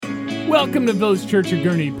Welcome to Village Church of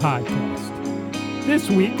Gurnee podcast. This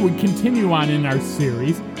week we continue on in our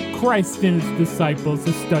series, Christ and His Disciples,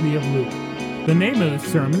 the study of Luke. The name of the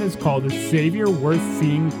sermon is called A Savior Worth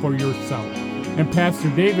Seeing for Yourself. And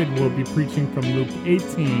Pastor David will be preaching from Luke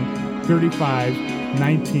 18, 35,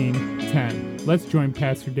 19, 10. Let's join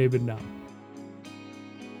Pastor David now.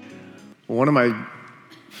 One of my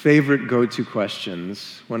favorite go-to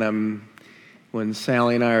questions when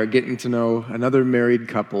Sally and I are getting to know another married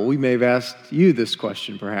couple, we may have asked you this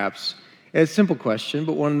question perhaps. It's a simple question,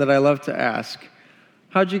 but one that I love to ask.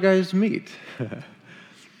 How'd you guys meet?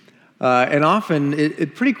 And often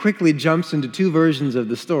it pretty quickly jumps into two versions of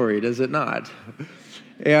the story, does it not?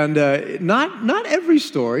 And not every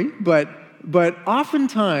story, but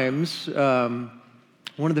oftentimes one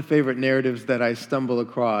of the favorite narratives that I stumble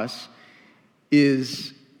across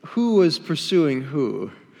is who was pursuing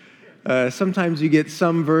who. Sometimes you get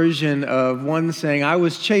some version of one saying, I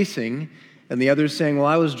was chasing, and the other saying, well,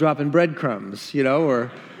 I was dropping breadcrumbs,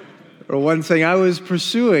 or one saying, I was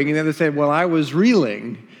pursuing, and the other saying, well, I was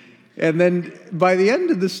reeling. And then by the end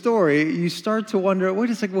of the story, you start to wonder, wait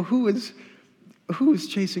a second, well, who is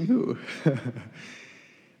chasing who?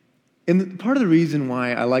 And part of the reason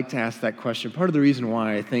why I like to ask that question, part of the reason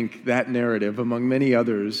why I think that narrative, among many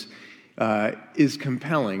others, is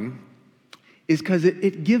compelling, is because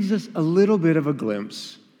it gives us a little bit of a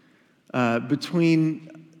glimpse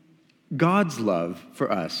between God's love for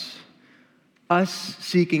us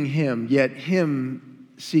seeking Him, yet Him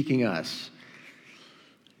seeking us.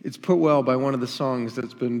 It's put well by one of the songs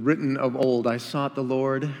that's been written of old. I sought the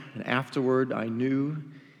Lord, and afterward I knew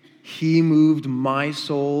He moved my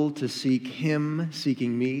soul to seek Him,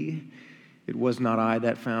 seeking me. It was not I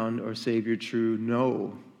that found our Savior true.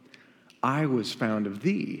 No, I was found of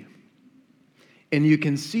Thee. And you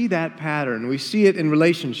can see that pattern. We see it in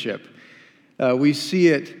relationship. We see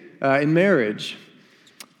it in marriage.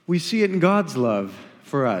 We see it in God's love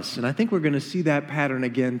for us. And I think we're going to see that pattern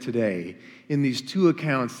again today in these two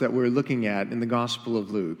accounts that we're looking at in the Gospel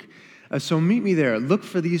of Luke. So meet me there. Look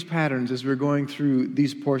for these patterns as we're going through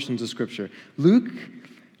these portions of Scripture. Luke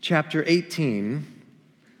chapter 18,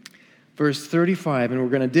 verse 35, and we're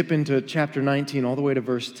going to dip into chapter 19 all the way to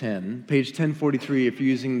verse 10. Page 1043 if you're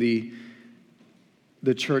using the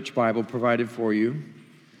church Bible provided for you.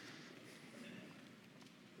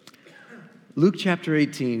 Luke chapter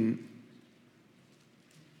 18.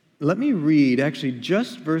 Let me read actually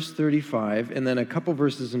just verse 35 and then a couple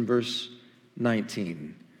verses in verse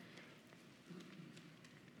 19.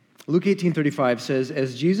 Luke 18:35 says,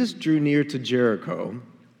 as Jesus drew near to Jericho,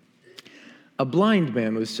 a blind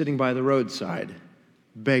man was sitting by the roadside,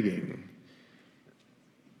 begging.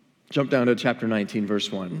 Jump down to chapter 19,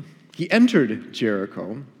 verse 1. He entered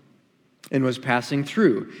Jericho and was passing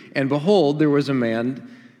through. And behold, there was a man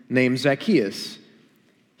named Zacchaeus.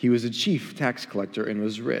 He was a chief tax collector and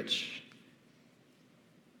was rich.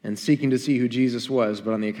 And seeking to see who Jesus was,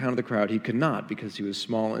 but on the account of the crowd, he could not because he was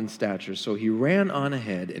small in stature. So he ran on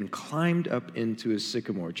ahead and climbed up into a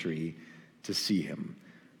sycamore tree to see him,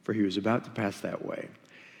 for he was about to pass that way.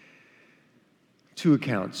 Two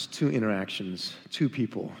accounts, two interactions, two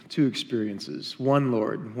people, two experiences, one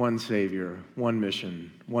Lord, one Savior, one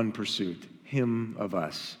mission, one pursuit, Him of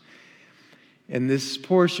us. And this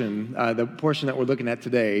portion, the portion that we're looking at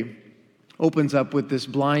today, opens up with this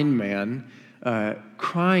blind man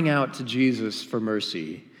crying out to Jesus for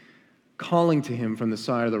mercy, calling to Him from the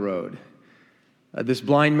side of the road. This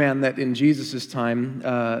blind man that in Jesus' time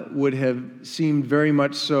would have seemed very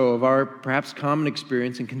much so of our perhaps common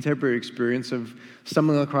experience and contemporary experience of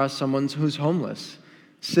stumbling across someone who's homeless,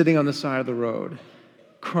 sitting on the side of the road,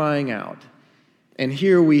 crying out. And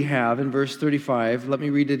here we have in verse 35, let me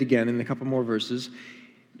read it again in a couple more verses.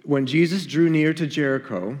 When Jesus drew near to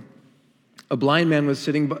Jericho, a blind man was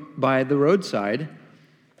sitting by the roadside,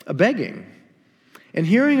 begging. And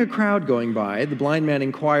hearing a crowd going by, the blind man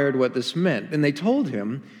inquired what this meant. And they told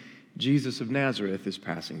him, Jesus of Nazareth is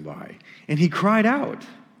passing by. And he cried out,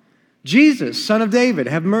 Jesus, Son of David,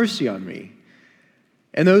 have mercy on me.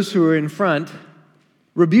 And those who were in front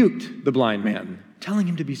rebuked the blind man, telling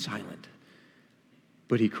him to be silent.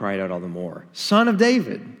 But he cried out all the more, Son of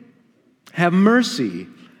David, have mercy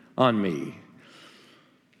on me.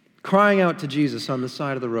 Crying out to Jesus on the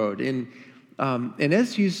side of the road. And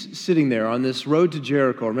as he's sitting there on this road to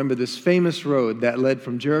Jericho, remember this famous road that led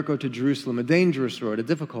from Jericho to Jerusalem, a dangerous road, a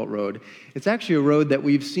difficult road. It's actually a road that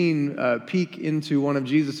we've seen peek into one of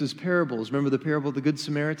Jesus' parables. Remember the parable of the Good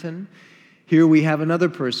Samaritan? Here we have another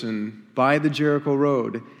person by the Jericho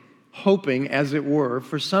road, hoping, as it were,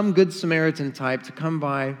 for some Good Samaritan type to come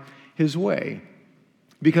by his way.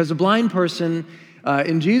 Because a blind person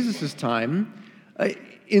in Jesus' time,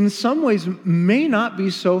 in some ways may not be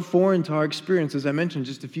so foreign to our experience, as I mentioned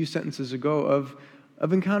just a few sentences ago,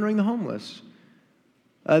 of encountering the homeless.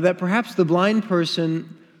 That perhaps the blind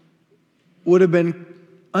person would have been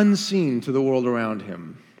unseen to the world around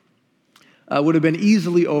him, would have been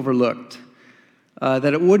easily overlooked,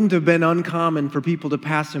 that it wouldn't have been uncommon for people to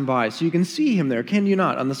pass him by. So you can see him there, can you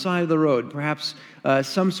not, on the side of the road, perhaps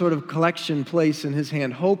some sort of collection place in his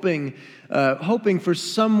hand, hoping for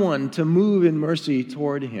someone to move in mercy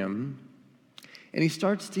toward him. And he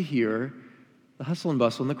starts to hear the hustle and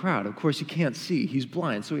bustle in the crowd. Of course, he can't see. He's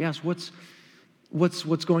blind. So he asks,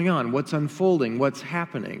 what's going on? What's unfolding? What's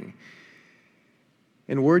happening?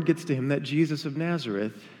 And word gets to him that Jesus of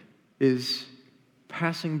Nazareth is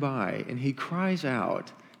passing by, and he cries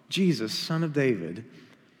out, "Jesus, Son of David,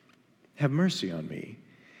 have mercy on me."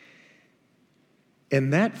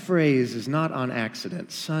 And that phrase is not on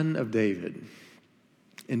accident, Son of David.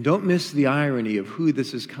 And don't miss the irony of who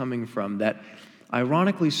this is coming from, that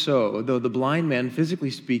ironically so, though the blind man,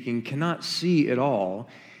 physically speaking, cannot see at all,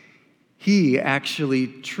 he actually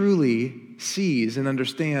truly sees and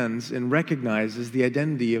understands and recognizes the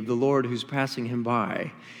identity of the Lord who's passing him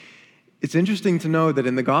by. It's interesting to know that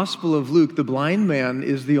in the Gospel of Luke, the blind man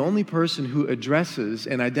is the only person who addresses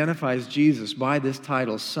and identifies Jesus by this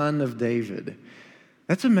title, Son of David.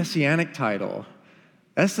 That's a messianic title.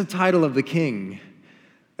 That's the title of the king.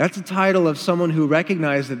 That's a title of someone who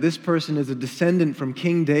recognized that this person is a descendant from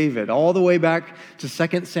King David. All the way back to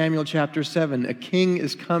 2 Samuel chapter 7, a king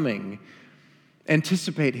is coming.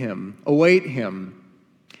 Anticipate him, await him.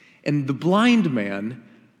 And the blind man,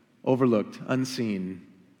 overlooked, unseen,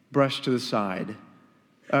 brushed to the side.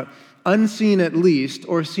 Unseen at least,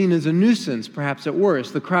 or seen as a nuisance, perhaps at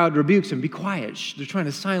worst. The crowd rebukes him. Be quiet. Shh. They're trying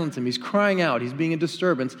to silence him. He's crying out. He's being a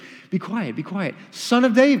disturbance. Be quiet, be quiet. Son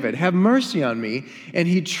of David, have mercy on me. And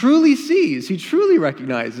he truly sees, he truly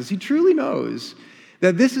recognizes, he truly knows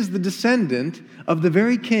that this is the descendant of the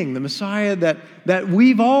very king, the Messiah that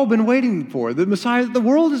we've all been waiting for, the Messiah that the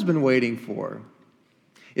world has been waiting for.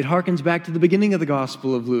 It harkens back to the beginning of the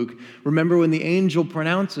Gospel of Luke. Remember when the angel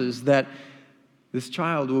pronounces that this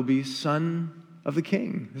child will be son of the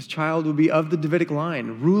king. This child will be of the Davidic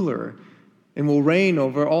line, ruler, and will reign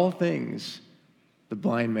over all things. The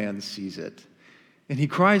blind man sees it. And he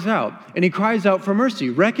cries out for mercy,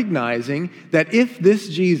 recognizing that if this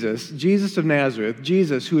Jesus of Nazareth,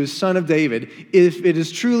 Jesus who is Son of David, if it is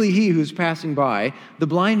truly he who's passing by, the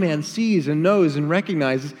blind man sees and knows and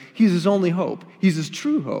recognizes he's his only hope. He's his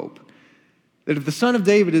true hope. That if the Son of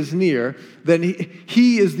David is near, then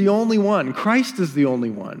he is the only one, Christ is the only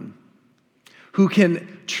one, who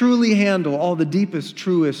can truly handle all the deepest,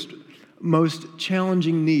 truest, most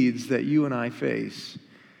challenging needs that you and I face.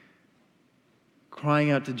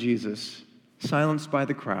 Crying out to Jesus, silenced by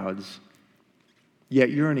the crowds,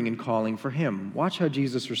 yet yearning and calling for him. Watch how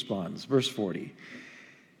Jesus responds. Verse 40.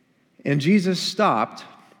 And Jesus stopped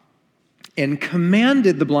and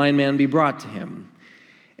commanded the blind man be brought to him.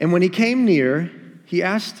 And when he came near, he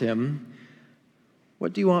asked him,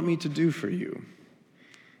 "What do you want me to do for you?"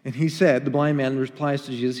 And he said, the blind man replies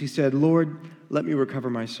to Jesus, he said, "Lord, let me recover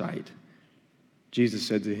my sight." Jesus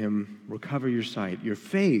said to him, "Recover your sight. Your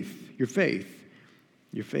faith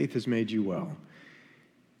has made you well."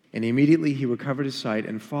 And immediately he recovered his sight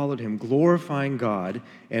and followed him, glorifying God,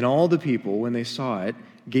 and all the people, when they saw it,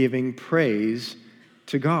 giving praise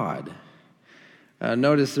to God.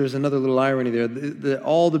 Notice there's another little irony there.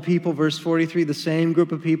 All the people, verse 43, the same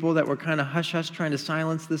group of people that were kind of hush-hush trying to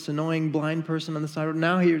silence this annoying blind person on the side.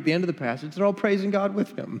 Now here at the end of the passage, they're all praising God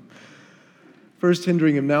with him. First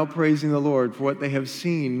hindering him, now praising the Lord for what they have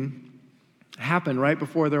seen happen right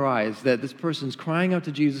before their eyes, that this person's crying out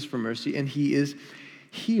to Jesus for mercy, and he is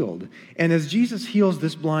healed. And as Jesus heals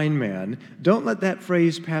this blind man, don't let that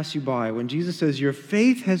phrase pass you by. When Jesus says, "Your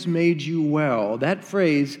faith has made you well," that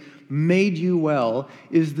phrase, "made you well,"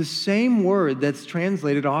 is the same word that's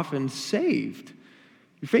translated often saved.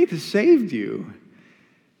 Your faith has saved you.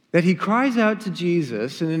 That he cries out to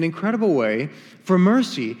Jesus in an incredible way for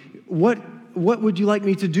mercy. What would you like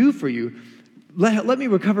me to do for you? Let me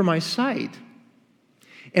recover my sight.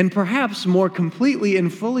 And perhaps more completely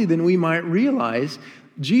and fully than we might realize,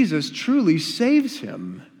 Jesus truly saves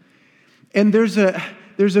him. And there's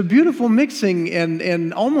a beautiful mixing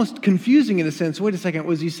and almost confusing in a sense. Wait a second,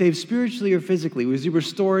 was he saved spiritually or physically? Was he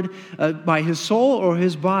restored by his soul or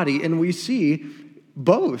his body? And we see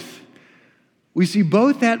both. We see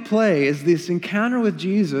both at play as this encounter with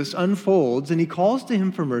Jesus unfolds, and he calls to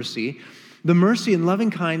him for mercy. The mercy and loving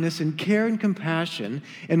kindness and care and compassion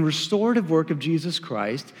and restorative work of Jesus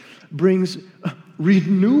Christ brings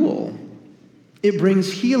renewal It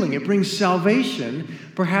brings healing. It brings salvation,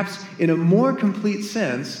 perhaps in a more complete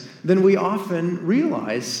sense than we often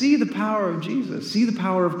realize. See the power of Jesus. See the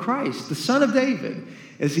power of Christ, the Son of David,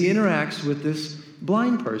 as he interacts with this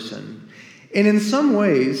blind person. And in some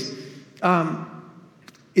ways,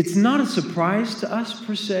 it's not a surprise to us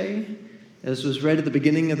per se. As was read at the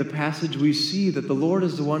beginning of the passage, we see that the Lord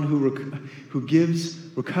is the one who gives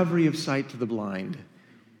recovery of sight to the blind.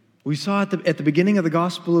 We saw at the beginning of the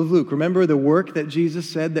Gospel of Luke. Remember the work that Jesus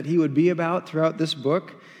said that he would be about throughout this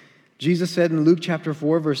book? Jesus said in Luke chapter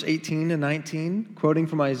 4, verse 18 and 19, quoting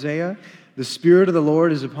from Isaiah, "The Spirit of the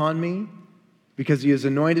Lord is upon me, because he has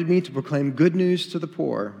anointed me to proclaim good news to the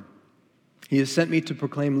poor. He has sent me to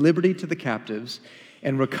proclaim liberty to the captives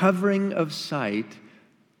and recovering of sight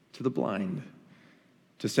to the blind,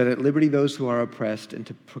 to set at liberty those who are oppressed, and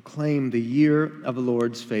to proclaim the year of the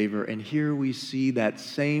Lord's favor." And here we see that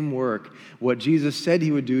same work. What Jesus said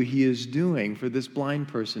he would do, he is doing for this blind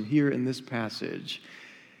person here in this passage.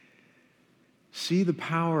 See the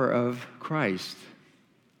power of Christ.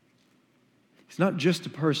 He's not just a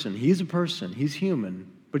person. He's a person. He's human.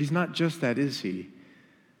 But he's not just that, is he?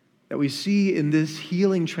 That we see in this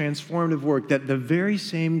healing, transformative work that the very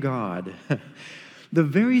same God, the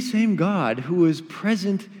very same God who was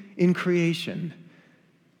present in creation,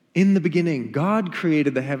 in the beginning, God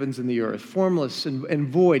created the heavens and the earth, formless and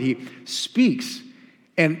void. He speaks,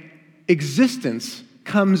 and existence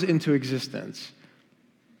comes into existence.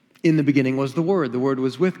 In the beginning was the Word. The Word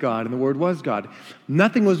was with God, and the Word was God.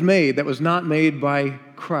 Nothing was made that was not made by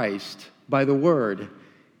Christ, by the Word.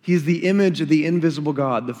 He is the image of the invisible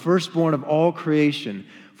God, the firstborn of all creation.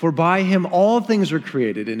 For by him all things were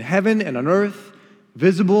created, in heaven and on earth,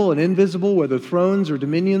 visible and invisible, whether thrones or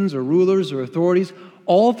dominions or rulers or authorities.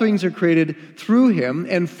 All things are created through him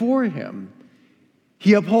and for him.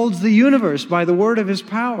 He upholds the universe by the word of his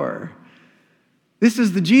power. This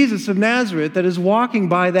is the Jesus of Nazareth that is walking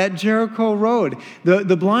by that Jericho road.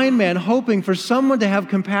 The blind man hoping for someone to have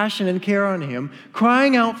compassion and care on him,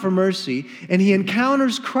 crying out for mercy, and he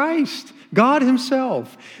encounters Christ, God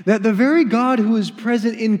himself. That the very God who is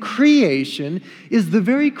present in creation is the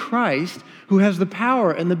very Christ who has the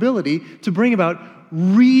power and the ability to bring about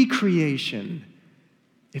recreation.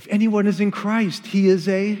 If anyone is in Christ, he is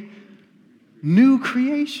a new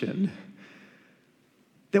creation.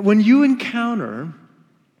 That when you encounter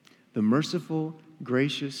the merciful,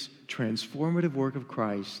 gracious, transformative work of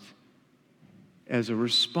Christ as a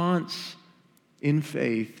response in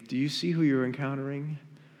faith, do you see who you're encountering?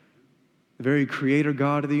 The very creator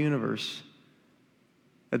God of the universe.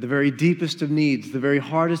 At the very deepest of needs, the very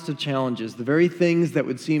hardest of challenges, the very things that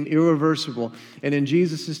would seem irreversible. And in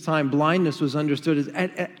Jesus' time, blindness was understood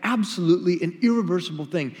as absolutely an irreversible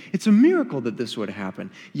thing. It's a miracle that this would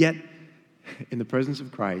happen. Yet, in the presence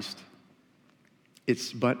of Christ,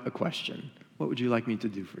 it's but a question. What would you like me to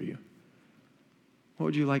do for you? What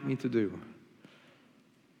would you like me to do?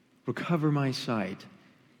 Recover my sight.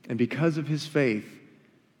 And because of his faith,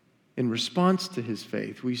 in response to his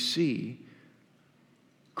faith, we see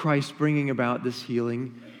Christ bringing about this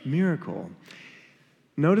healing miracle.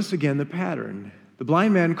 Notice again the pattern. The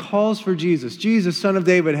blind man calls for Jesus. "Jesus, Son of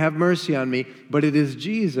David, have mercy on me." But it is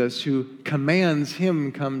Jesus who commands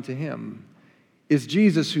him come to him. It's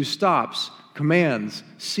Jesus who stops, commands,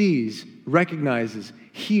 sees, recognizes,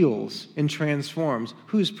 heals, and transforms.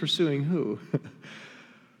 Who's pursuing who?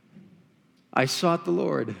 "I sought the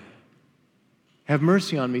Lord. Have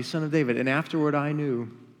mercy on me, Son of David. And afterward I knew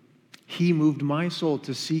he moved my soul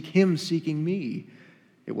to seek him, seeking me.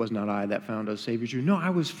 It was not I that found, O Savior, true. No, I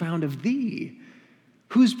was found of thee."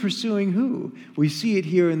 Who's pursuing who? We see it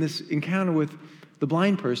here in this encounter with the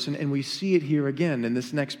blind person, and we see it here again in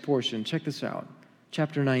this next portion. Check this out.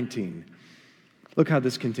 Chapter 19. Look how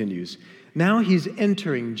this continues. Now he's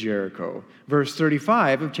entering Jericho. Verse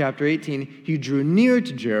 35 of chapter 18, he drew near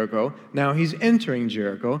to Jericho. Now he's entering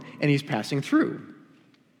Jericho, and he's passing through.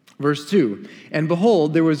 Verse 2, and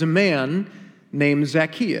behold, there was a man named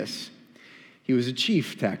Zacchaeus. He was a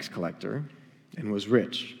chief tax collector and was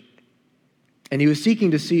rich. And he was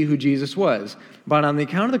seeking to see who Jesus was. But on the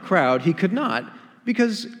account of the crowd, he could not,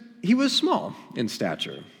 because he was small in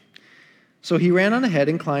stature. So he ran on ahead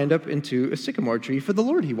and climbed up into a sycamore tree for the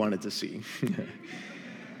Lord he wanted to see.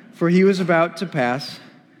 For he was about to pass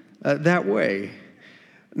that way.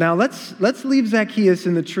 Now let's leave Zacchaeus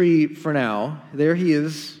in the tree for now. There he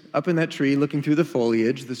is up in that tree looking through the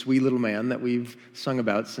foliage, this wee little man that we've sung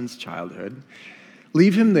about since childhood.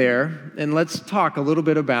 Leave him there, and let's talk a little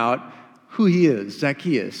bit about who he is,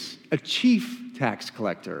 Zacchaeus, a chief tax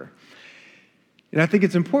collector. And I think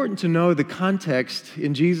it's important to know the context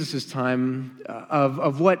in Jesus' time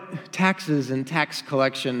of what taxes and tax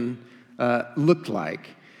collection looked like.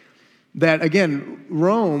 That, again,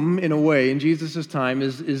 Rome, in a way, in Jesus' time,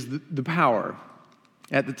 is the power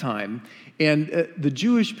at the time. And the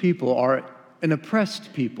Jewish people are an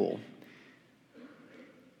oppressed people.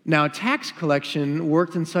 Now, tax collection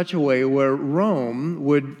worked in such a way where Rome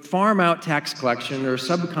would farm out tax collection or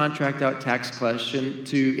subcontract out tax collection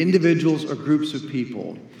to individuals or groups of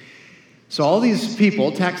people. So all these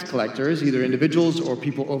people, tax collectors, either individuals or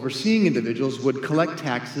people overseeing individuals, would collect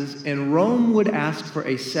taxes, and Rome would ask for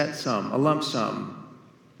a set sum, a lump sum.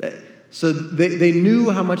 So they knew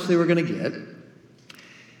how much they were going to get.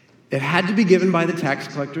 It had to be given by the tax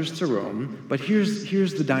collectors to Rome, but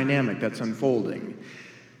here's the dynamic that's unfolding.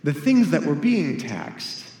 The things that were being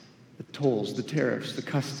taxed, the tolls, the tariffs, the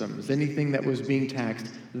customs, anything that was being taxed,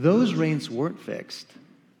 those rates weren't fixed.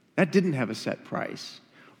 That didn't have a set price.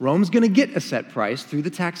 Rome's going to get a set price through the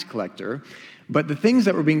tax collector, but the things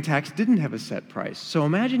that were being taxed didn't have a set price. So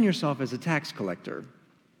imagine yourself as a tax collector.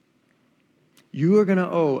 You are going to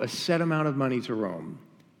owe a set amount of money to Rome.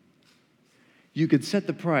 You could set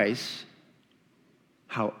the price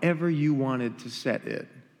however you wanted to set it.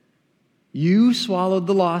 You swallowed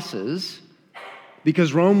the losses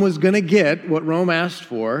because Rome was going to get what Rome asked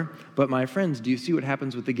for. But my friends, do you see what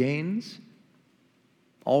happens with the gains?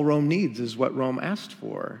 All Rome needs is what Rome asked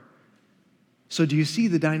for. So do you see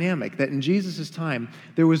the dynamic that in Jesus' time,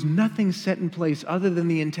 there was nothing set in place other than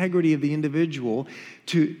the integrity of the individual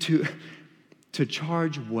to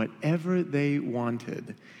charge whatever they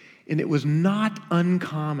wanted. And it was not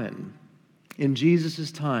uncommon in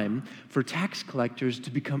Jesus' time for tax collectors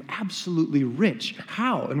to become absolutely rich.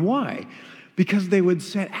 How and why? Because they would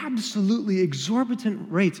set absolutely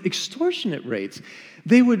exorbitant rates, extortionate rates.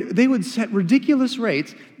 They would set ridiculous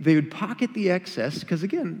rates. They would pocket the excess, because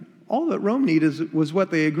again, all that Rome needed was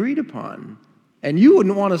what they agreed upon. And you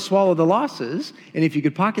wouldn't want to swallow the losses. And if you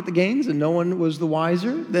could pocket the gains and no one was the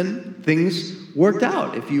wiser, then things worked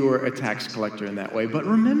out if you were a tax collector in that way. But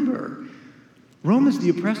remember, Rome is the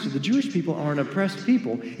oppressor. The Jewish people are an oppressed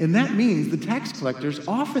people, and that means the tax collectors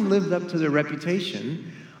often lived up to their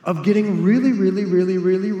reputation of getting really, really, really,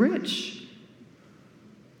 really rich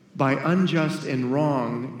by unjust and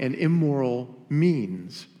wrong and immoral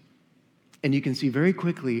means. And you can see very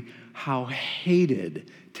quickly how hated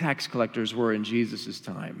tax collectors were in Jesus'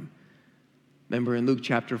 time. Remember in Luke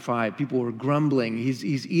chapter 5, people were grumbling.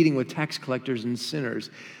 He's eating with tax collectors and sinners.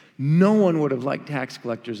 No one would have liked tax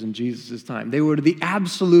collectors in Jesus' time. They were the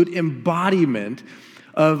absolute embodiment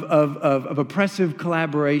of oppressive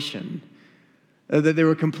collaboration, that they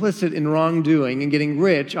were complicit in wrongdoing and getting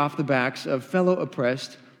rich off the backs of fellow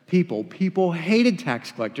oppressed people. People hated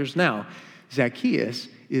tax collectors. Now, Zacchaeus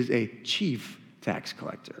is a chief tax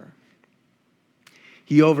collector.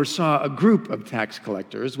 He oversaw a group of tax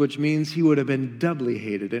collectors, which means he would have been doubly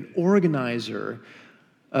hated, an organizer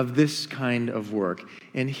of this kind of work.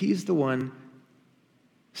 And he's the one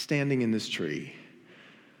standing in this tree.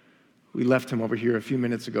 We left him over here a few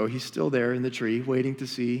minutes ago. He's still there in the tree, waiting to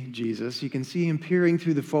see Jesus. You can see him peering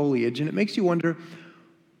through the foliage, and it makes you wonder,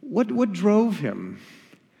 what drove him?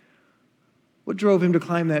 What drove him to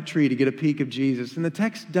climb that tree to get a peek of Jesus? And the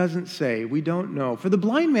text doesn't say. We don't know. For the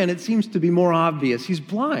blind man, it seems to be more obvious. He's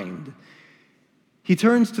blind. He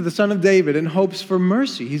turns to the Son of David and hopes for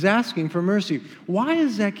mercy. He's asking for mercy. Why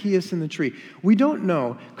is Zacchaeus in the tree? We don't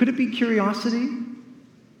know. Could it be curiosity?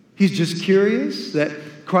 He's just curious that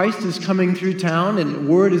Christ is coming through town and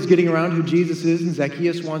word is getting around who Jesus is and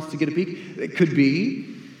Zacchaeus wants to get a peek. It could be.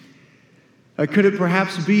 Could it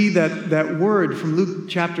perhaps be that word from Luke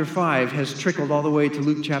chapter 5 has trickled all the way to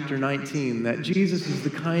Luke chapter 19, that Jesus is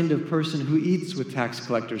the kind of person who eats with tax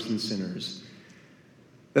collectors and sinners?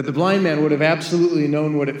 That the blind man would have absolutely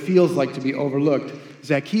known what it feels like to be overlooked.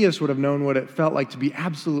 Zacchaeus would have known what it felt like to be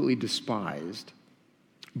absolutely despised.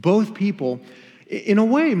 Both people, in a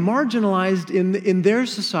way, marginalized in their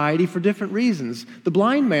society for different reasons. The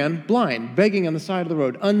blind man, blind, begging on the side of the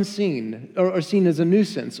road, unseen, or seen as a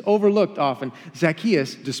nuisance, overlooked often.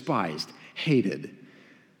 Zacchaeus, despised, hated.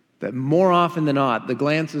 That more often than not, the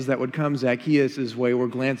glances that would come Zacchaeus' way were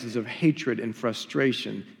glances of hatred and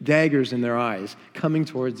frustration, daggers in their eyes, coming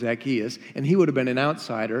towards Zacchaeus, and he would have been an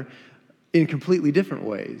outsider in completely different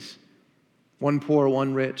ways. One poor,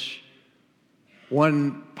 one rich,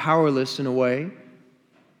 one powerless in a way,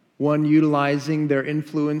 one utilizing their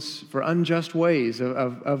influence for unjust ways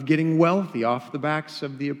of getting wealthy off the backs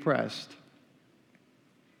of the oppressed.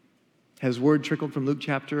 Has word trickled from Luke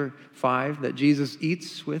chapter 5 that Jesus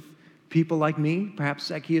eats with people like me? Perhaps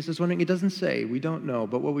Zacchaeus is wondering. It doesn't say. We don't know.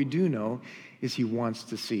 But what we do know is he wants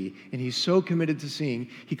to see. And he's so committed to seeing,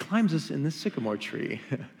 he climbs us in this sycamore tree.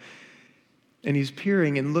 And he's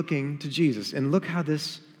peering and looking to Jesus. And look how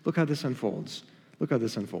this unfolds. Look how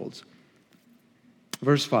this unfolds.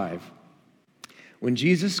 Verse 5. When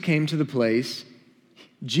Jesus came to the place,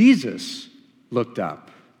 Jesus looked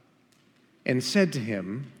up and said to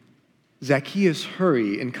him, Zacchaeus,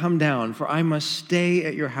 hurry and come down, for I must stay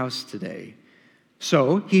at your house today.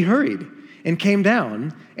 So he hurried and came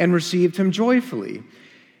down and received him joyfully.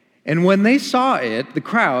 And when they saw it, the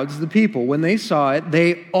crowds, the people, when they saw it,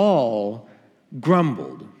 they all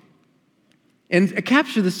grumbled. And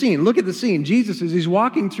capture the scene. Look at the scene. Jesus, as he's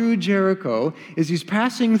walking through Jericho, as he's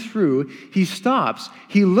passing through, he stops,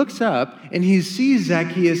 he looks up, and he sees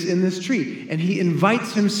Zacchaeus in this tree. And he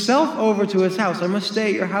invites himself over to his house. I must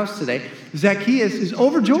stay at your house today. Zacchaeus is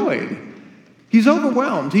overjoyed. He's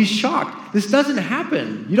overwhelmed. He's shocked. This doesn't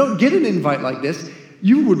happen. You don't get an invite like this.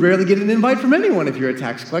 You would rarely get an invite from anyone if you're a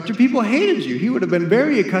tax collector. People hated you. He would have been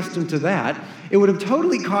very accustomed to that. It would have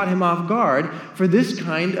totally caught him off guard for this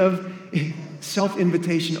kind of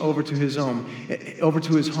self-invitation over to his home.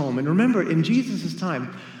 And remember, in Jesus'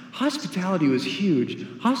 time, hospitality was huge.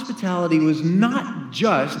 Hospitality was not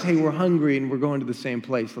just, hey, we're hungry and we're going to the same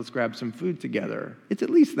place. Let's grab some food together. It's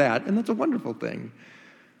at least that, and that's a wonderful thing.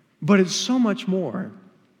 But it's so much more.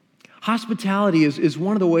 Hospitality is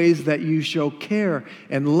one of the ways that you show care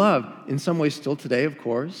and love, in some ways still today, of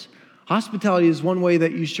course. Hospitality is one way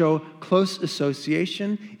that you show close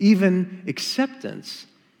association, even acceptance.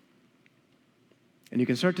 And you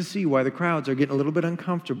can start to see why the crowds are getting a little bit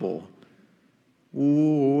uncomfortable.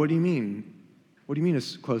 What do you mean? What do you mean a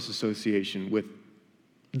close association with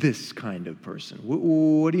this kind of person?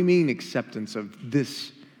 What do you mean acceptance of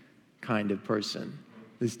this kind of person,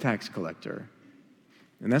 this tax collector?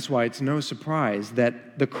 And that's why it's no surprise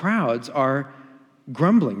that the crowds are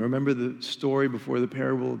grumbling. Remember the story before the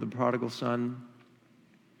parable of the prodigal son?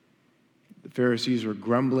 The Pharisees were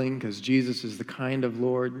grumbling because Jesus is the kind of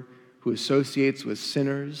Lord who associates with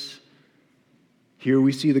sinners. Here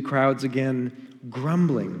we see the crowds again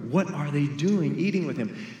grumbling. What are they doing eating with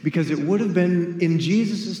him? Because it would have been, in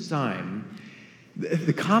Jesus' time,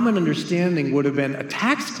 the common understanding would have been a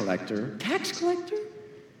tax collector. Tax collector?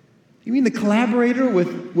 You mean the collaborator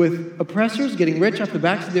with oppressors, getting rich off the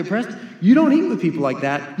backs of the oppressed? You don't eat with people like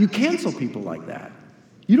that. You cancel people like that.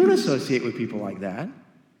 You don't associate with people like that.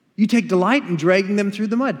 You take delight in dragging them through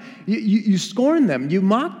the mud. You scorn them. You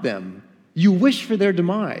mock them. You wish for their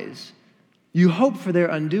demise. You hope for their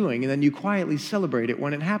undoing, and then you quietly celebrate it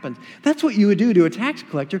when it happens. That's what you would do to a tax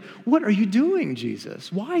collector. What are you doing,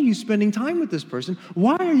 Jesus? Why are you spending time with this person?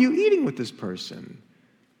 Why are you eating with this person?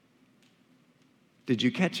 Did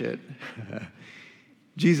you catch it?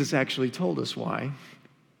 Jesus actually told us why.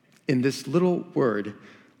 In this little word,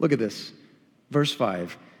 look at this. Verse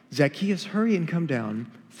 5. Zacchaeus, hurry and come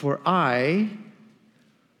down, for I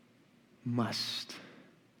must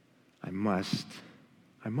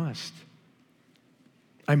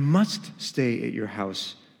stay at your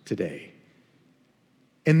house today.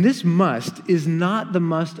 And this must is not the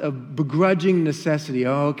must of begrudging necessity.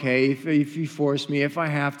 Oh, okay, if you force me, if I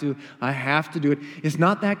have to do it. It's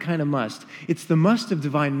not that kind of must. It's the must of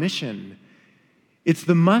divine mission. It's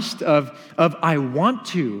the must of I want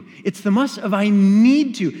to. It's the must of I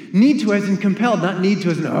need to. Need to as in compelled, not need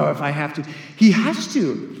to as in, oh, if I have to. He has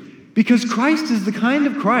to. Because Christ is the kind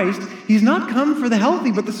of Christ, he's not come for the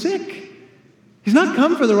healthy but the sick. He's not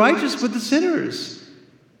come for the righteous but the sinners.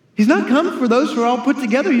 He's not come for those who are all put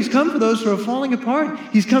together. He's come for those who are falling apart.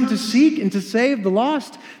 He's come to seek and to save the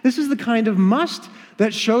lost. This is the kind of must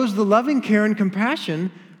that shows the loving care and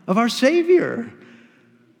compassion of our Savior.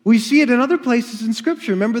 We see it in other places in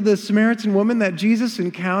Scripture. Remember the Samaritan woman that Jesus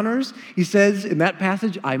encounters? He says in that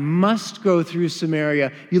passage, I must go through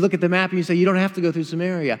Samaria. You look at the map and you say, you don't have to go through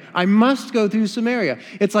Samaria. I must go through Samaria.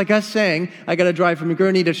 It's like us saying, I got to drive from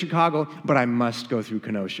McGurney to Chicago, but I must go through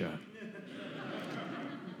Kenosha.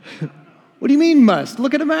 What do you mean must?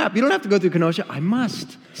 Look at a map. You don't have to go through Kenosha. I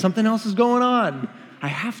must. Something else is going on. I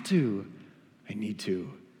have to. I need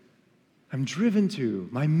to. I'm driven to.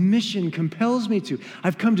 My mission compels me to.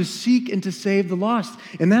 I've come to seek and to save the lost.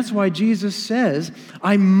 And that's why Jesus says,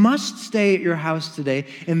 I must stay at your house today.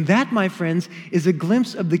 And that, my friends, is a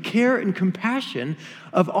glimpse of the care and compassion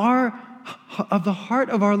of the heart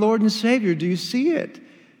of our Lord and Savior. Do you see it?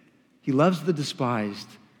 He loves the despised.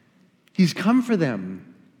 He's come for them.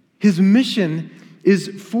 His mission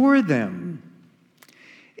is for them.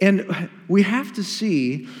 And we have to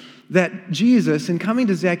see that Jesus, in coming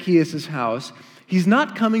to Zacchaeus' house, he's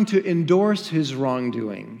not coming to endorse his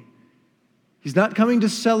wrongdoing. He's not coming to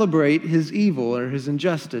celebrate his evil or his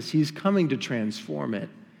injustice. He's coming to transform it.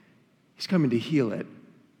 He's coming to heal it.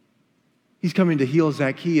 He's coming to heal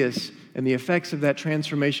Zacchaeus, and the effects of that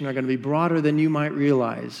transformation are going to be broader than you might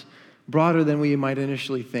realize, broader than we might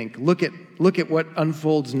initially think. Look at what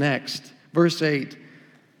unfolds next. Verse 8,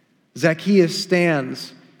 Zacchaeus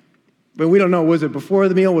stands. But we don't know, was it before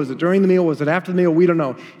the meal? Was it during the meal? Was it after the meal? We don't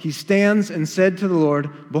know. He stands and said to the Lord,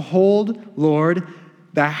 "Behold, Lord,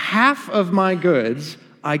 the half of my goods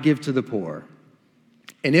I give to the poor.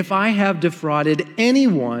 And if I have defrauded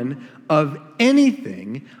anyone of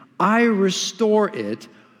anything, I restore it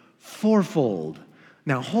fourfold."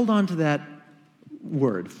 Now, hold on to that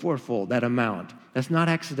word, fourfold, that amount. That's not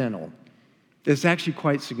accidental. It's actually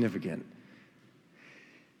quite significant.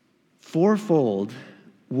 Fourfold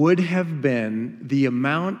would have been the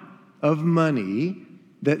amount of money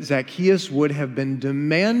that Zacchaeus would have been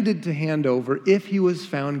demanded to hand over if he was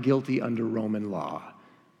found guilty under Roman law.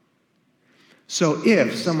 So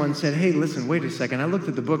if someone said, "Hey, listen, wait a second, I looked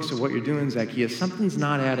at the books of what you're doing, Zacchaeus. Something's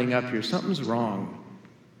not adding up here. Something's wrong,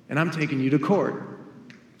 and I'm taking you to court."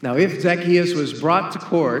 Now, if Zacchaeus was brought to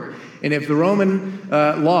court, and if the Roman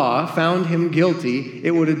law found him guilty,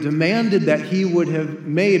 it would have demanded that he would have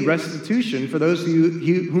made restitution for those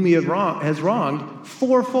whom he has wronged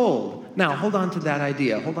fourfold. Now, hold on to that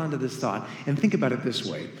idea. Hold on to this thought, and think about it this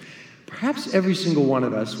way. Perhaps every single one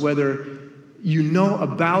of us, whether you know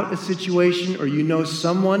about a situation, or you know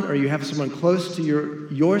someone, or you have someone close to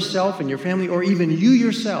yourself and your family, or even you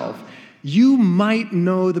yourself, you might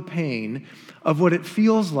know the pain of what it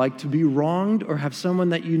feels like to be wronged or have someone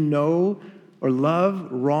that you know or love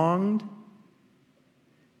wronged,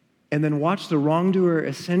 and then watch the wrongdoer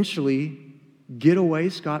essentially get away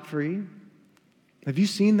scot-free. Have you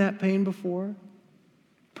seen that pain before?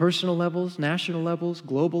 Personal levels, national levels,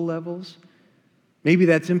 global levels. Maybe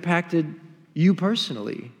that's impacted you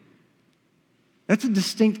personally. That's a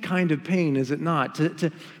distinct kind of pain, is it not?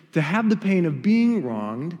 To have the pain of being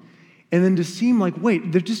wronged, and then to seem like,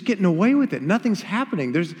 wait, they're just getting away with it. Nothing's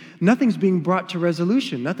happening. Nothing's being brought to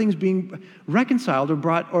resolution. Nothing's being reconciled or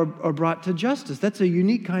brought to justice. That's a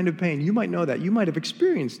unique kind of pain. You might know that. You might have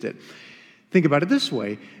experienced it. Think about it this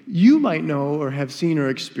way. You might know or have seen or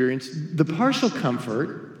experienced the partial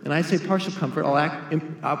comfort, and I say partial comfort,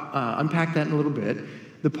 I'll unpack that in a little bit,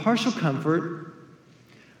 the partial comfort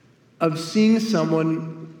of seeing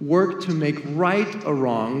someone work to make right a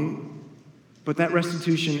wrong, but that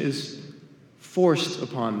restitution is forced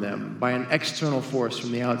upon them by an external force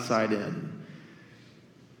from the outside in.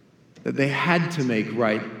 That they had to make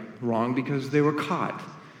right wrong because they were caught,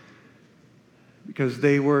 because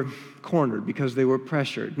they were cornered, because they were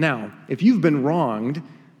pressured. Now, if you've been wronged,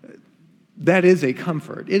 that is a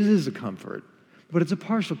comfort. It is a comfort, but it's a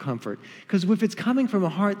partial comfort. Because if it's coming from a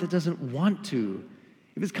heart that doesn't want to,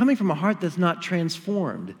 if it's coming from a heart that's not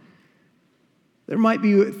transformed, there might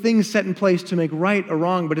be things set in place to make right a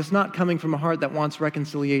wrong, but it's not coming from a heart that wants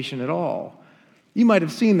reconciliation at all. You might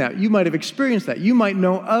have seen that. You might have experienced that. You might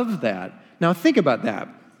know of that. Now think about that.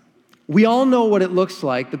 We all know what it looks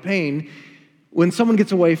like, the pain, when someone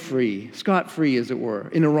gets away free, scot-free as it were,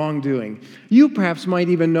 in a wrongdoing. You perhaps might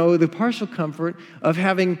even know the partial comfort of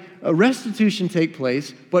having a restitution take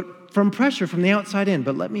place, but from pressure from the outside in.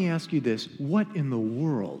 But let me ask you this, what in the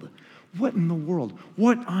world, what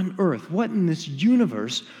on earth, what in this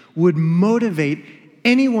universe would motivate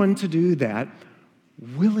anyone to do that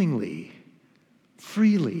willingly,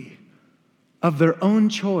 freely, of their own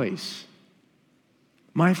choice?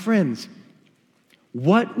 My friends,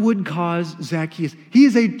 what would cause Zacchaeus? He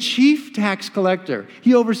is a chief tax collector.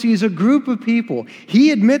 He oversees a group of people.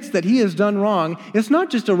 He admits that he has done wrong. It's not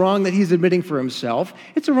just a wrong that he's admitting for himself.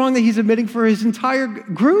 It's a wrong that he's admitting for his entire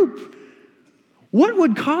group. What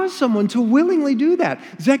would cause someone to willingly do that?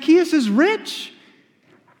 Zacchaeus is rich.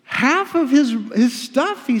 Half of his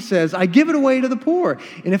stuff, he says, I give it away to the poor.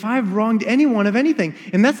 And if I've wronged anyone of anything,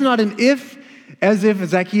 and that's not an if, as if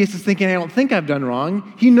Zacchaeus is thinking, I don't think I've done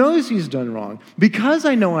wrong. He knows he's done wrong. Because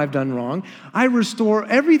I know I've done wrong, I restore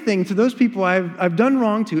everything to those people I've done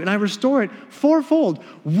wrong to, and I restore it fourfold.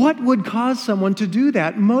 What would cause someone to do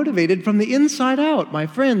that motivated from the inside out? My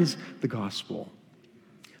friends, the gospel.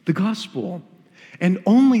 The gospel. And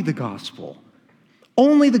only the gospel.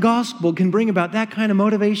 Only the gospel can bring about that kind of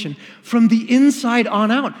motivation from the inside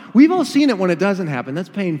on out. We've all seen it when it doesn't happen. That's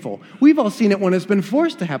painful. We've all seen it when it's been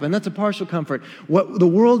forced to happen. That's a partial comfort. What the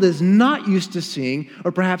world is not used to seeing,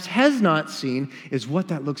 or perhaps has not seen, is what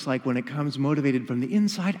that looks like when it comes motivated from the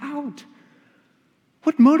inside out.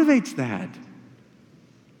 What motivates that?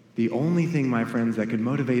 The only thing, my friends, that could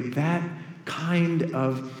motivate that kind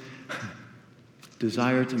of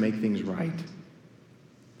desire to make things right.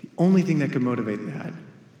 The only thing that could motivate that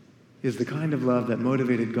is the kind of love that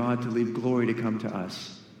motivated God to leave glory to come to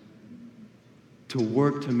us, to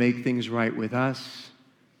work to make things right with us,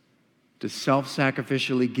 to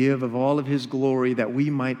self-sacrificially give of all of his glory that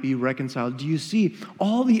we might be reconciled. Do you see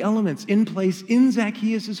all the elements in place in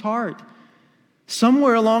Zacchaeus' heart?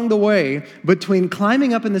 Somewhere along the way, between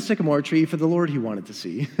climbing up in the sycamore tree for the Lord he wanted to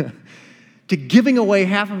see, to giving away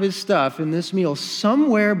half of his stuff in this meal,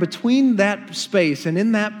 somewhere between that space and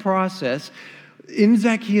in that process, in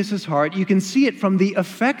Zacchaeus' heart, you can see it from the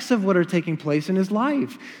effects of what are taking place in his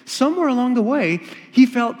life. Somewhere along the way, he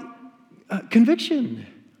felt conviction.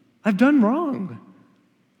 I've done wrong,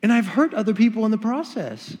 and I've hurt other people in the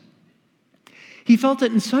process. He felt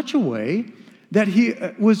it in such a way that he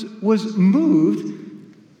was moved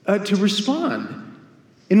to respond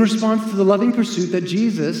in response to the loving pursuit that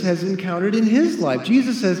Jesus has encountered in his life.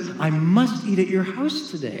 Jesus says, I must eat at your house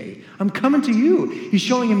today. I'm coming to you. He's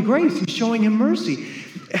showing him grace. He's showing him mercy.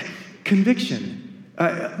 Conviction,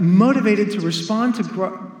 motivated to respond to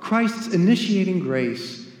Christ's initiating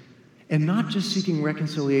grace, and not just seeking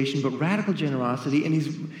reconciliation, but radical generosity, and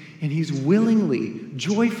he's willingly,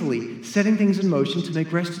 joyfully setting things in motion to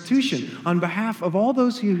make restitution on behalf of all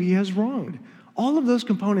those who he has wronged. All of those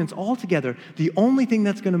components all together, the only thing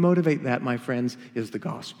that's going to motivate that, my friends, is the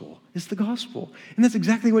gospel. It's the gospel. And that's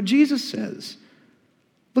exactly what Jesus says.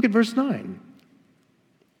 Look at verse 9.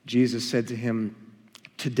 Jesus said to him,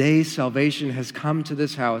 today salvation has come to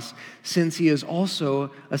this house, since he is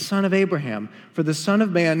also a son of Abraham. For the Son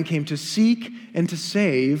of Man came to seek and to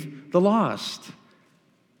save the lost.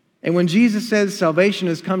 And when Jesus says salvation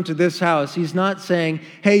has come to this house, he's not saying,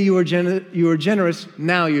 hey, you were generous,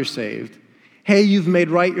 now you're saved. Hey, you've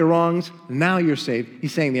made right your wrongs, now you're saved.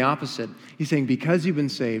 He's saying the opposite. He's saying because you've been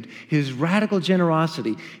saved, his radical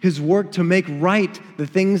generosity, his work to make right the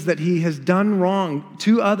things that he has done wrong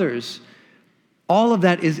to others, all of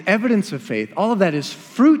that is evidence of faith. All of that is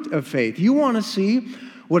fruit of faith. You want to see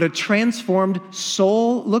what a transformed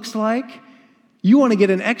soul looks like? You want to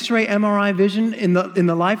get an X-ray MRI vision in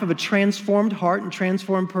the life of a transformed heart and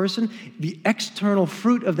transformed person? The external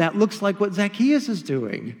fruit of that looks like what Zacchaeus is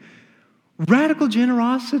doing. Radical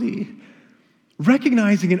generosity.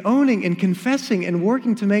 Recognizing and owning and confessing and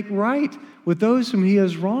working to make right with those whom he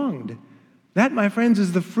has wronged. That, my friends,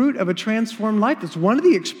 is the fruit of a transformed life. That's one of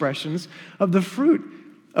the expressions of the fruit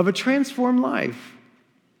of a transformed life.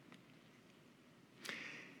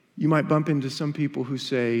 You might bump into some people who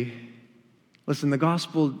say, listen, the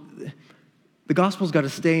gospel's got to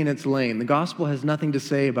stay in its lane. The gospel has nothing to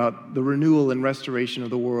say about the renewal and restoration of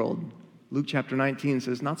the world. Luke chapter 19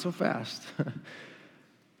 says, not so fast.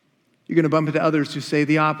 You're going to bump into others who say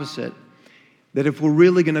the opposite. That if we're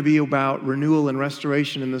really going to be about renewal and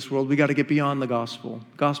restoration in this world, we got to get beyond the gospel.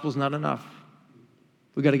 The gospel's not enough.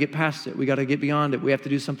 We got to get past it. We got to get beyond it. We have to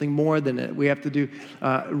do something more than it. We have to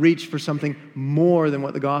reach for something more than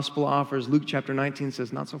what the gospel offers. Luke chapter 19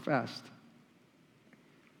 says, not so fast.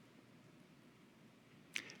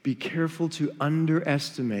 Be careful to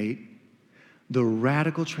underestimate the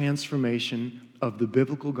radical transformation of the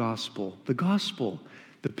biblical gospel. The gospel.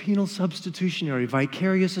 The penal substitutionary,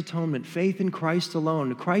 vicarious atonement, faith in Christ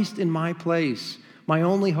alone, Christ in my place, my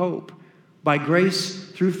only hope, by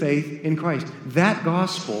grace through faith in Christ. That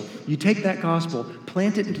gospel, you take that gospel,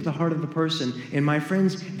 plant it into the heart of the person, and my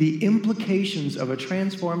friends, the implications of a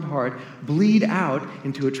transformed heart bleed out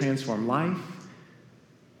into a transformed life,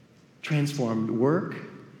 transformed work,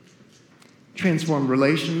 transformed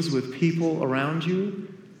relations with people around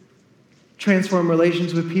you, transformed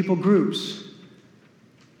relations with people groups,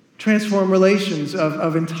 transform relations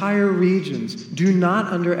of entire regions. Do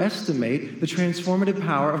not underestimate the transformative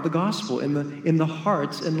power of the gospel in the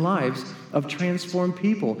hearts and lives of transformed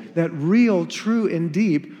people. That real, true, and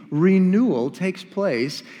deep renewal takes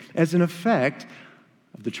place as an effect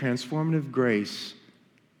of the transformative grace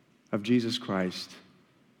of Jesus Christ.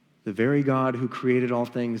 The very God who created all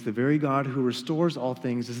things, the very God who restores all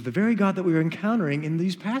things, is the very God that we are encountering in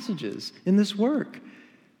these passages, in this work.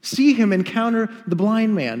 See him encounter the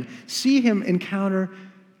blind man. See him encounter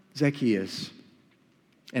Zacchaeus.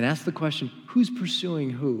 And ask the question, who's pursuing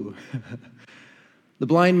who? The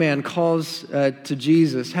blind man calls to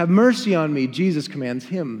Jesus, have mercy on me. Jesus commands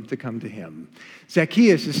him to come to him.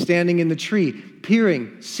 Zacchaeus is standing in the tree,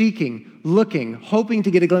 peering, seeking, looking, hoping to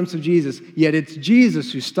get a glimpse of Jesus. Yet it's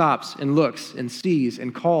Jesus who stops and looks and sees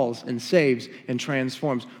and calls and saves and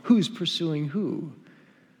transforms. Who's pursuing who?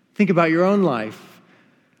 Think about your own life.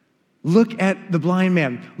 Look at the blind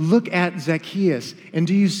man. Look at Zacchaeus. And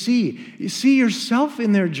do you see yourself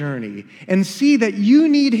in their journey and see that you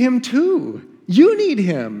need him too? You need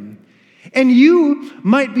him. And you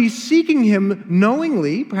might be seeking him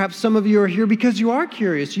knowingly. Perhaps some of you are here because you are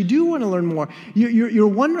curious. You do want to learn more. You're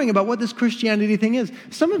wondering about what this Christianity thing is.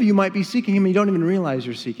 Some of you might be seeking him and you don't even realize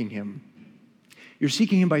you're seeking him. You're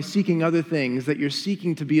seeking him by seeking other things that you're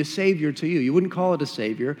seeking to be a savior to you. You wouldn't call it a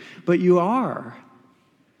savior, but you are.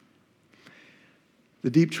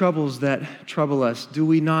 The deep troubles that trouble us, do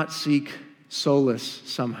we not seek solace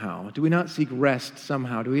somehow? Do we not seek rest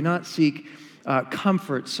somehow? Do we not seek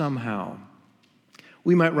comfort somehow?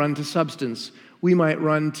 We might run to substance. We might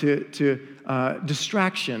run to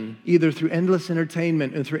distraction, either through endless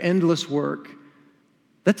entertainment or through endless work.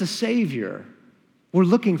 That's a savior. We're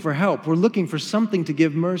looking for help. We're looking for something to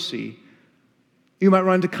give mercy. You might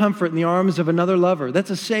run to comfort in the arms of another lover. That's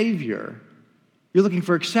a savior. You're looking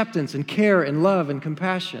for acceptance and care and love and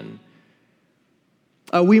compassion.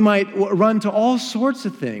 We might run to all sorts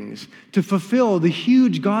of things to fulfill the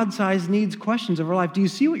huge God-sized needs questions of our life. Do you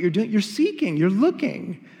see what you're doing? You're seeking. You're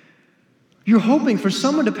looking. You're hoping for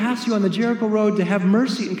someone to pass you on the Jericho road to have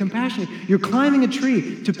mercy and compassion. You're climbing a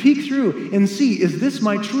tree to peek through and see, is this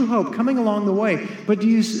my true hope coming along the way? But do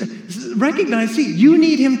you recognize, see, you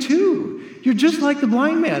need him too. You're just like the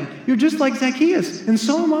blind man. You're just like Zacchaeus, and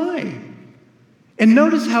so am I. And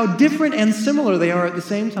notice how different and similar they are at the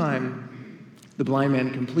same time. The blind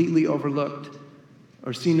man completely overlooked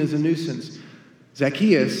or seen as a nuisance.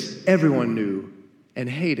 Zacchaeus, everyone knew and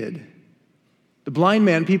hated. The blind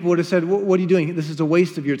man, people would have said, what are you doing? This is a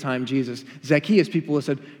waste of your time, Jesus. Zacchaeus, people would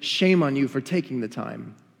have said, shame on you for taking the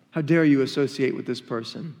time. How dare you associate with this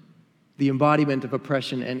person? The embodiment of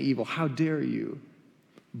oppression and evil. How dare you?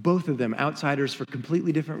 Both of them, outsiders for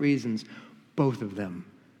completely different reasons. Both of them,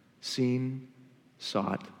 seen,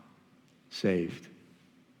 sought, saved,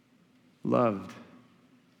 loved,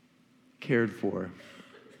 cared for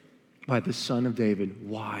by the Son of David.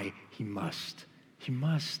 Why? He must. He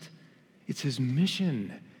must. It's his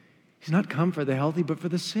mission. He's not come for the healthy, but for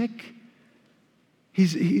the sick.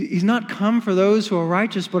 He's not come for those who are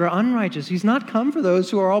righteous, but are unrighteous. He's not come for those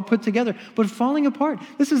who are all put together, but falling apart.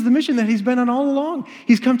 This is the mission that he's been on all along.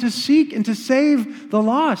 He's come to seek and to save the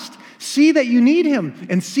lost. See that you need him,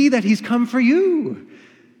 and see that he's come for you.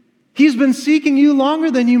 He's been seeking you longer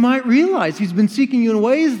than you might realize. He's been seeking you in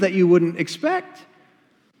ways that you wouldn't expect.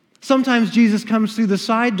 Sometimes Jesus comes through the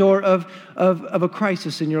side door of a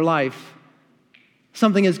crisis in your life.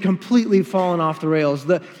 Something has completely fallen off the rails.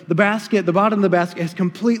 The bottom of the basket has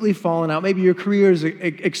completely fallen out. Maybe your career has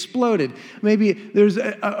exploded. Maybe there's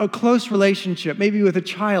a close relationship, maybe with a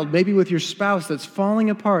child, maybe with your spouse that's falling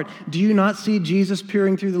apart. Do you not see Jesus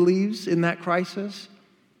peering through the leaves in that crisis?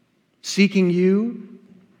 Seeking you?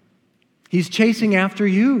 He's chasing after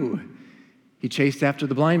you. He chased after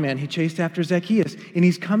the blind man. He chased after Zacchaeus. And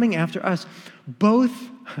he's coming after us. Both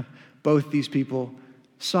these people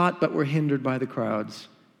sought but were hindered by the crowds,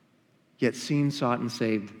 yet seen, sought, and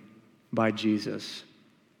saved by Jesus.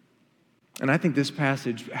 And I think this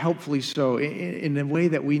passage, helpfully so, in a way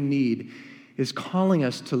that we need, is calling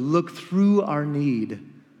us to look through our need,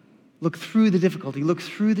 look through the difficulty, look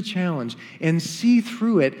through the challenge, and see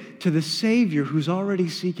through it to the Savior who's already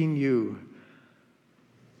seeking you.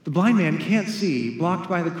 The blind man can't see, blocked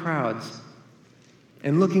by the crowds,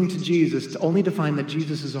 and looking to Jesus, only to find that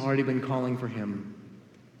Jesus has already been calling for him.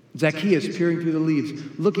 Zacchaeus, peering through the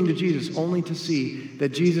leaves, looking to Jesus, only to see that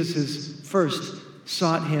Jesus has first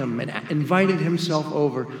sought him and invited himself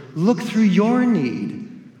over. Look through your need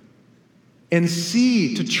and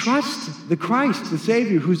see, to trust the Christ, the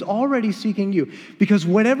Savior, who's already seeking you. Because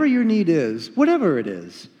whatever your need is, whatever it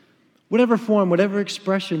is, whatever form, whatever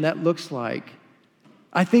expression that looks like,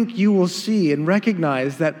 I think you will see and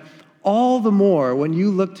recognize that all the more when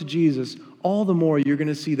you look to Jesus, all the more you're going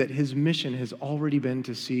to see that his mission has already been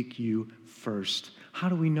to seek you first. How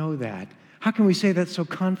do we know that? How can we say that so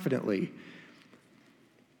confidently?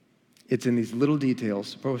 It's in these little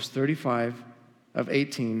details. Verse 35 of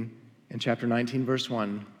 18 and chapter 19, verse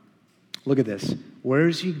 1. Look at this. Where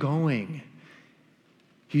is he going?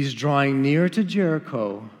 He's drawing near to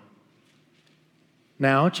Jericho.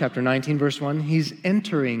 Now, chapter 19, verse 1, he's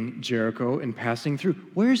entering Jericho and passing through.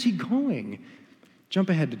 Where is he going? Jump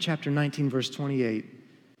ahead to chapter 19, verse 28.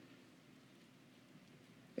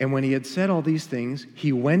 And when he had said all these things,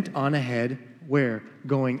 he went on ahead, where?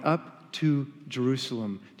 Going up to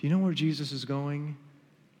Jerusalem. Do you know where Jesus is going?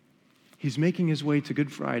 He's making his way to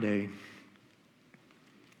Good Friday.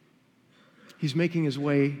 He's making his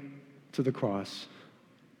way to the cross.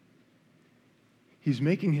 He's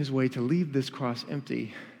making his way to leave this cross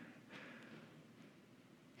empty.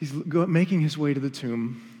 He's making his way to the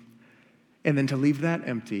tomb, and then to leave that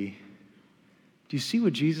empty. Do you see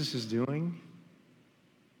what Jesus is doing?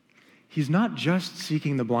 he's not just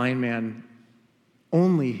seeking the blind man,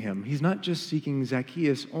 only him. He's not just seeking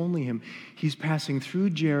Zacchaeus, only him. He's passing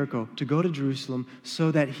through Jericho to go to Jerusalem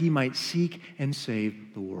so that he might seek and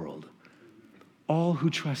save the world. All who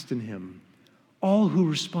trust in him, all who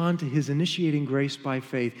respond to his initiating grace by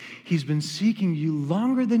faith. He's been seeking you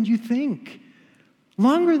longer than you think.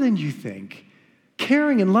 Longer than you think.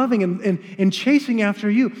 Caring and loving and chasing after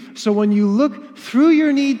you. So when you look through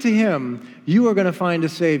your need to him, you are going to find a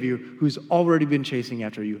Savior who's already been chasing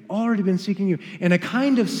after you, already been seeking you. And a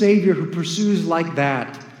kind of Savior who pursues like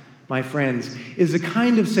that, my friends, is a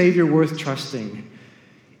kind of Savior worth trusting.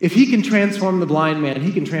 If he can transform the blind man,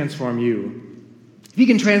 he can transform you. If he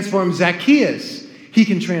can transform Zacchaeus, he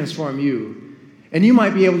can transform you. And you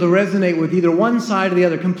might be able to resonate with either one side or the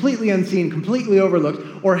other, completely unseen, completely overlooked,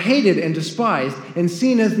 or hated and despised and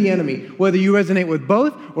seen as the enemy. Whether you resonate with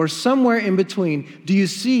both or somewhere in between, do you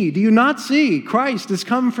see, do you not see? Christ has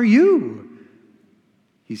come for you.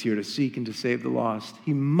 He's here to seek and to save the lost.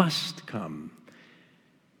 He must come.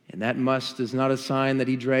 And that must is not a sign that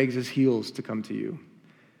he drags his heels to come to you.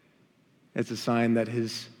 It's a sign that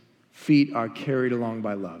his feet are carried along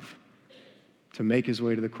by love to make his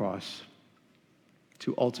way to the cross,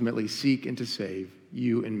 to ultimately seek and to save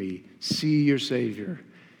you and me. See your Savior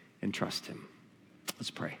and trust him. Let's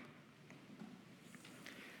pray.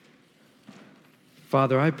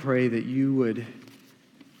 Father, I pray that you would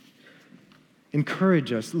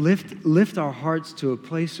encourage us, lift our hearts to a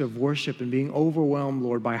place of worship and being overwhelmed,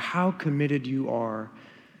 Lord, by how committed you are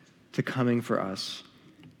to coming for us.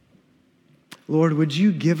 Lord, would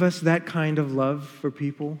you give us that kind of love for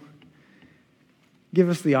people? Give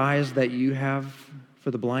us the eyes that you have for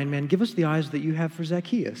the blind man. Give us the eyes that you have for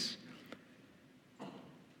Zacchaeus.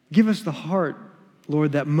 Give us the heart,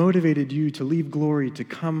 Lord, that motivated you to leave glory, to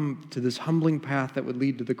come to this humbling path that would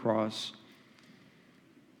lead to the cross.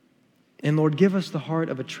 And Lord, give us the heart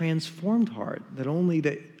of a transformed heart that only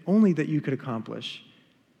that you could accomplish.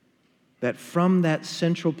 That from that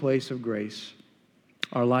central place of grace,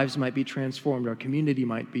 our lives might be transformed, our community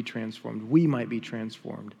might be transformed, we might be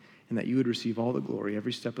transformed, and that you would receive all the glory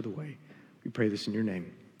every step of the way. We pray this in your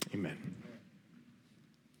name. Amen.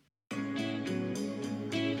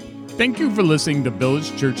 Thank you for listening to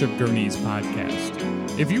Village Church of Gurney's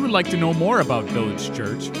podcast. If you would like to know more about Village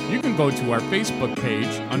Church, you can go to our Facebook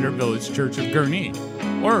page under Village Church of Gurney,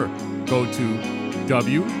 or go to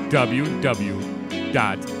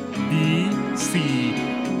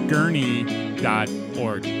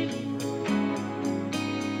www.vcgurney.org.